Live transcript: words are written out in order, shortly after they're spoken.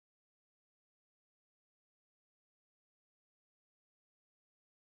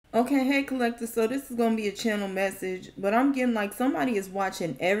Okay, hey collector. So this is gonna be a channel message, but I'm getting like somebody is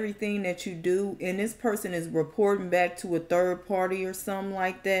watching everything that you do, and this person is reporting back to a third party or something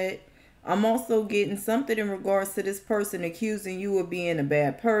like that. I'm also getting something in regards to this person accusing you of being a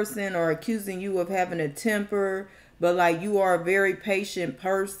bad person or accusing you of having a temper, but like you are a very patient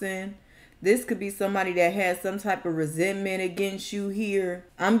person. This could be somebody that has some type of resentment against you here.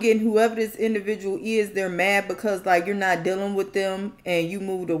 I'm getting whoever this individual is, they're mad because like you're not dealing with them and you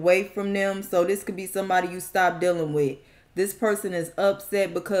moved away from them. So this could be somebody you stopped dealing with. This person is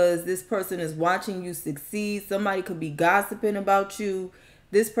upset because this person is watching you succeed. Somebody could be gossiping about you.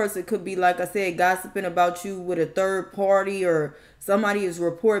 This person could be, like I said, gossiping about you with a third party, or somebody is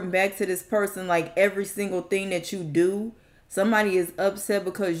reporting back to this person like every single thing that you do. Somebody is upset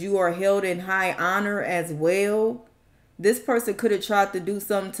because you are held in high honor as well. This person could have tried to do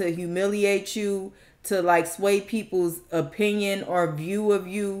something to humiliate you, to like sway people's opinion or view of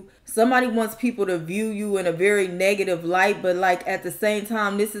you. Somebody wants people to view you in a very negative light, but like at the same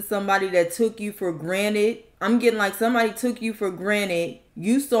time, this is somebody that took you for granted. I'm getting like somebody took you for granted.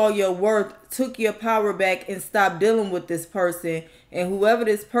 You saw your worth, took your power back, and stopped dealing with this person. And whoever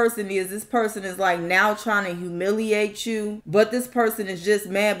this person is like now trying to humiliate you. But this person is just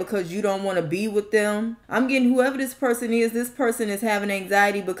mad because you don't want to be with them. I'm getting whoever this person is having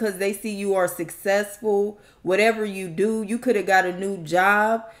anxiety because they see you are successful. Whatever you do, you could have got a new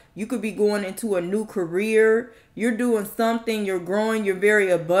job. You could be going into a new career. You're doing something, you're growing, you're very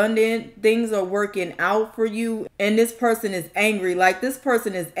abundant. Things are working out for you. And this person is angry. Like this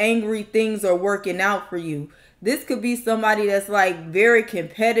person is angry, things are working out for you. This could be somebody that's like very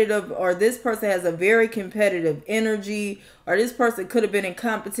competitive, or this person has a very competitive energy, or this person could have been in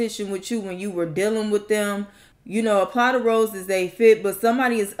competition with you when you were dealing with them. You know, apply the roses they fit, but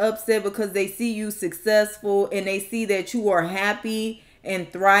somebody is upset because they see you successful and they see that you are happy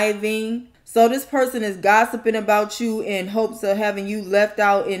and thriving. So this person is gossiping about you in hopes of having you left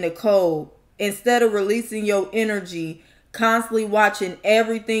out in the cold. Instead of releasing your energy, constantly watching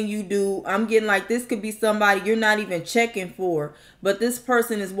everything you do. I'm getting like this could be somebody you're not even checking for, but this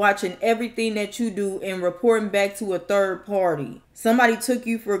person is watching everything that you do and reporting back to a third party. Somebody took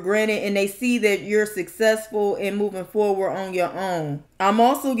you for granted and they see that you're successful and moving forward on your own. I'm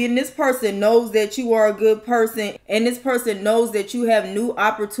also getting this person knows that you are a good person, and this person knows that you have new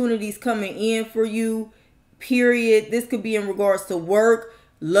opportunities coming in for you, period. This could be in regards to work,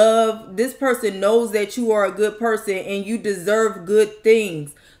 love. This person knows that you are a good person and you deserve good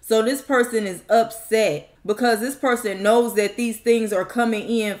things. So this person is upset because this person knows that these things are coming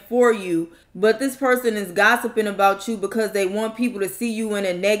in for you, but this person is gossiping about you because they want people to see you in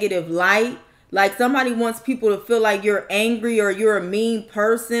a negative light. Like somebody wants people to feel like you're angry or you're a mean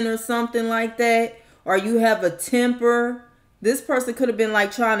person or something like that, or you have a temper. This person could have been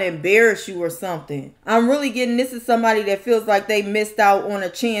like trying to embarrass you or something. I'm really getting this is somebody that feels like they missed out on a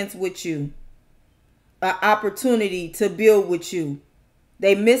chance with you, an opportunity to build with you.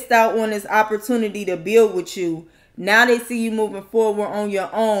 They missed out on this opportunity to build with you. Now they see you moving forward on your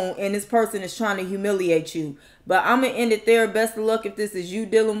own, and this person is trying to humiliate you. But I'm going to end it there. Best of luck if this is you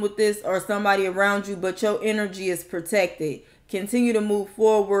dealing with this or somebody around you, but your energy is protected. Continue to move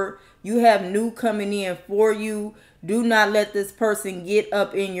forward. You have new coming in for you. Do not let this person get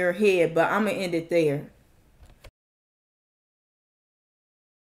up in your head, but I'm going to end it there.